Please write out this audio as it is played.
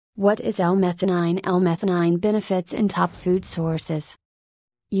What is l-methionine? L-methionine benefits in top food sources.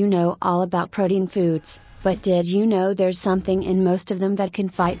 You know all about protein foods, but did you know there's something in most of them that can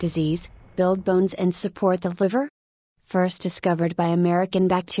fight disease, build bones and support the liver? First discovered by American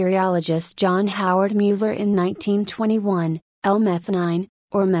bacteriologist John Howard Mueller in 1921, l-methionine,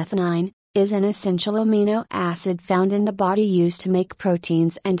 or methionine, is an essential amino acid found in the body used to make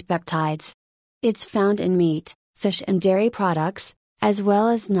proteins and peptides. It's found in meat, fish and dairy products, as well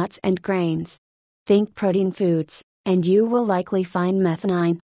as nuts and grains. Think protein foods, and you will likely find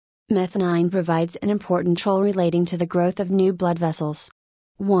methionine. Methionine provides an important role relating to the growth of new blood vessels.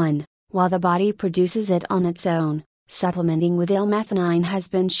 1. While the body produces it on its own, supplementing with l-methionine has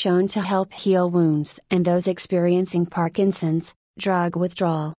been shown to help heal wounds in those experiencing Parkinson's, drug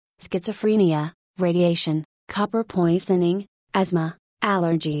withdrawal, schizophrenia, radiation, copper poisoning, asthma,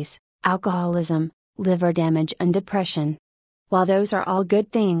 allergies, alcoholism, liver damage and depression. While those are all good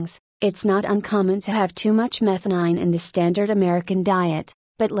things, it's not uncommon to have too much methionine in the standard American diet,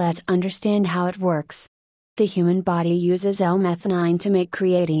 but let's understand how it works. The human body uses l-methionine to make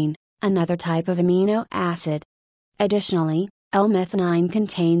creatine, another type of amino acid. Additionally, l-methionine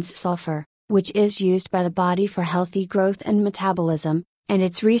contains sulfur, which is used by the body for healthy growth and metabolism, and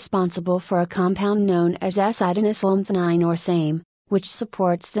it's responsible for a compound known as S-adenosylmethionine or SAMe, which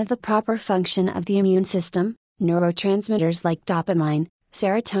supports the proper function of the immune system, neurotransmitters like dopamine,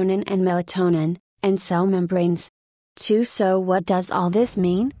 serotonin and melatonin, and cell membranes. 2. So what does all this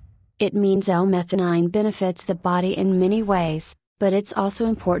mean? It means l-methionine benefits the body in many ways, but it's also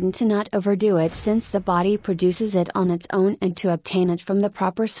important to not overdo it since the body produces it on its own and to obtain it from the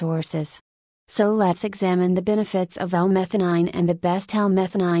proper sources. So let's examine the benefits of l-methionine and the best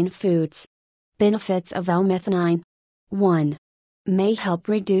l-methionine foods. Benefits of l-methionine. 1. May help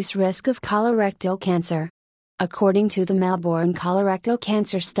reduce risk of colorectal cancer. According to the Melbourne Colorectal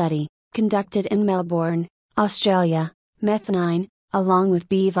Cancer Study, conducted in Melbourne, Australia, methionine, along with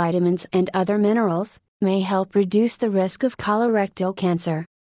B vitamins and other minerals, may help reduce the risk of colorectal cancer.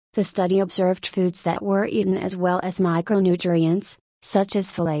 The study observed foods that were eaten as well as micronutrients, such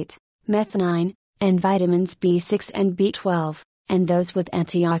as folate, methionine, and vitamins B6 and B12, and those with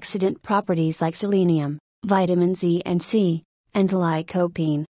antioxidant properties like selenium, vitamins E and C, and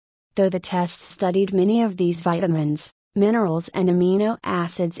lycopene. Though the tests studied many of these vitamins, minerals and amino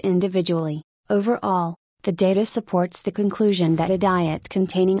acids individually, overall, the data supports the conclusion that a diet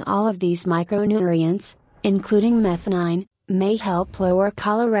containing all of these micronutrients, including methionine, may help lower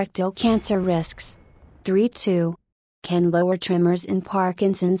colorectal cancer risks. 3.2. Can lower tremors in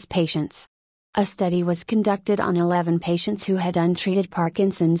Parkinson's patients. A study was conducted on 11 patients who had untreated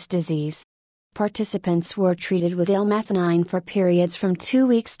Parkinson's disease. Participants were treated with l-methionine for periods from 2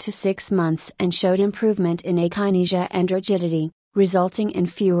 weeks to 6 months and showed improvement in akinesia and rigidity, resulting in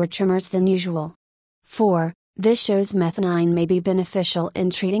fewer tremors than usual. 4. This shows methionine may be beneficial in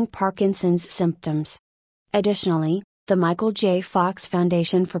treating Parkinson's symptoms. Additionally, the Michael J. Fox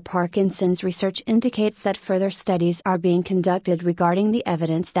Foundation for Parkinson's Research indicates that further studies are being conducted regarding the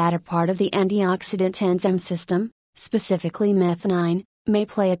evidence that a part of the antioxidant enzyme system, specifically methionine, may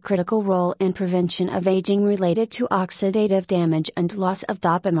play a critical role in prevention of aging related to oxidative damage and loss of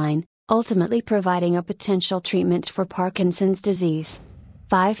dopamine, ultimately providing a potential treatment for Parkinson's disease.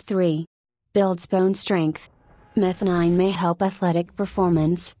 5.3. Builds bone strength. Methionine may help athletic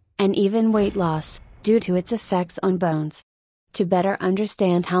performance, and even weight loss, due to its effects on bones. To better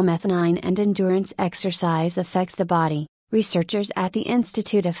understand how methionine and endurance exercise affects the body, researchers at the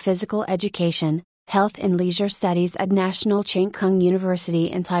Institute of Physical Education, Health and Leisure Studies at National Cheng Kung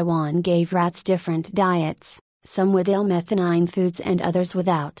University in Taiwan gave rats different diets, some with l-methionine foods and others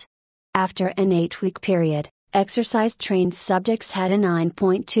without. After an 8-week period, exercise-trained subjects had a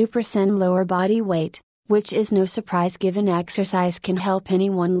 9.2% lower body weight, which is no surprise given exercise can help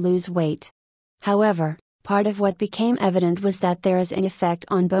anyone lose weight. However, part of what became evident was that there is an effect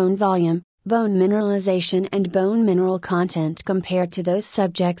on bone volume, bone mineralization and bone mineral content compared to those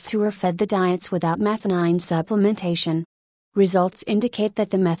subjects who were fed the diets without methionine supplementation. Results indicate that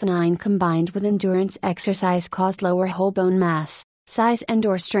the methionine combined with endurance exercise caused lower whole bone mass, size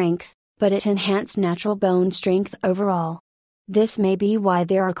and/or strength, but it enhanced natural bone strength overall. This may be why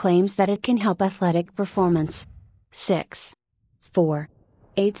there are claims that it can help athletic performance. 6. 4.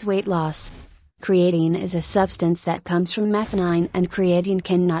 Aids weight loss. Creatine is a substance that comes from methionine, and creatine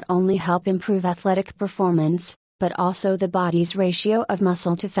can not only help improve athletic performance, but also the body's ratio of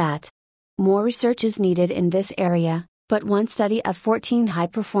muscle to fat. More research is needed in this area, but one study of 14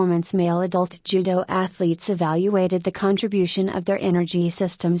 high-performance male adult judo athletes evaluated the contribution of their energy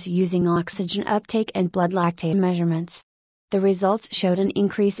systems using oxygen uptake and blood lactate measurements. The results showed an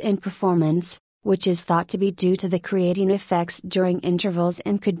increase in performance, which is thought to be due to the creatine effects during intervals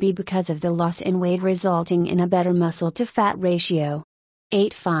and could be because of the loss in weight resulting in a better muscle to fat ratio.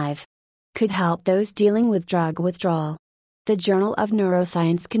 8.5. Could help those dealing with drug withdrawal. The Journal of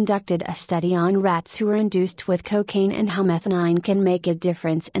Neuroscience conducted a study on rats who were induced with cocaine and how methionine can make a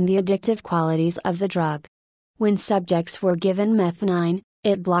difference in the addictive qualities of the drug. When subjects were given methionine,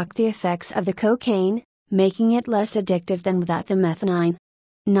 it blocked the effects of the cocaine, making it less addictive than without the methionine.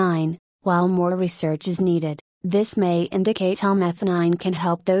 9. While more research is needed, this may indicate how methionine can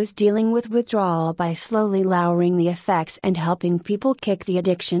help those dealing with withdrawal by slowly lowering the effects and helping people kick the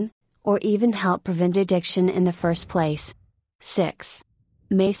addiction, or even help prevent addiction in the first place. 6.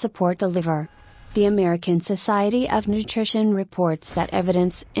 May support the liver. The American Society of Nutrition reports that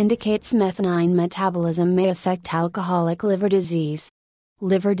evidence indicates methionine metabolism may affect alcoholic liver disease.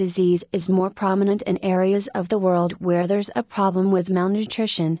 Liver disease is more prominent in areas of the world where there's a problem with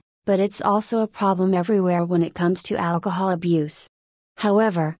malnutrition, but it's also a problem everywhere when it comes to alcohol abuse.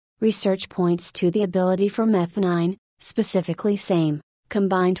 However, research points to the ability for methionine, specifically SAMe,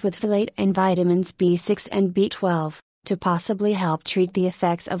 combined with folate and vitamins B6 and B12, to possibly help treat the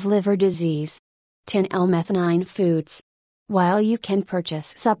effects of liver disease. 10. L-methionine foods. While you can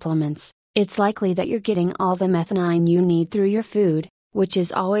purchase supplements, it's likely that you're getting all the methionine you need through your food, which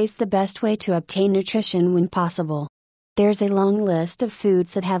is always the best way to obtain nutrition when possible. There's a long list of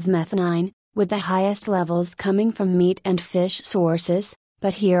foods that have methionine, with the highest levels coming from meat and fish sources,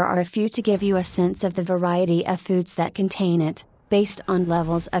 but here are a few to give you a sense of the variety of foods that contain it, based on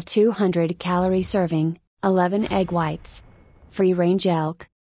levels of 200 calorie serving. 11 egg whites. Free-range elk.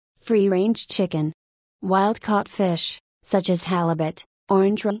 Free-range chicken. Wild-caught fish, such as halibut,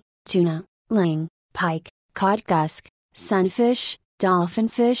 orange ray, tuna, ling, pike, cod gusk, sunfish,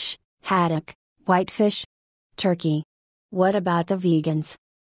 dolphinfish, haddock, whitefish. Turkey. What about the vegans?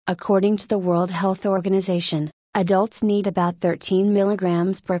 According to the World Health Organization, adults need about 13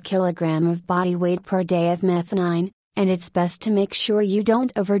 milligrams per kilogram of body weight per day of methionine, and it's best to make sure you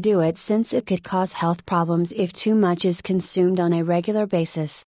don't overdo it since it could cause health problems if too much is consumed on a regular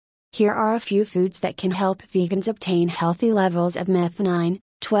basis. Here are a few foods that can help vegans obtain healthy levels of methionine: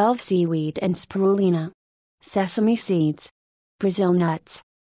 12 seaweed and spirulina, sesame seeds, Brazil nuts,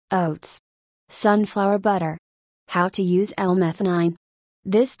 oats, sunflower butter. How to use l-methionine.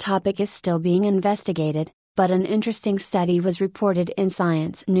 This topic is still being investigated, but an interesting study was reported in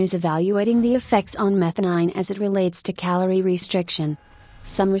Science News evaluating the effects on methionine as it relates to calorie restriction.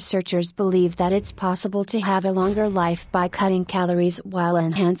 Some researchers believe that it's possible to have a longer life by cutting calories while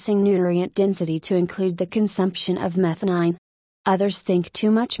enhancing nutrient density to include the consumption of methionine. Others think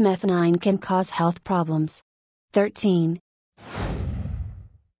too much methionine can cause health problems. 13.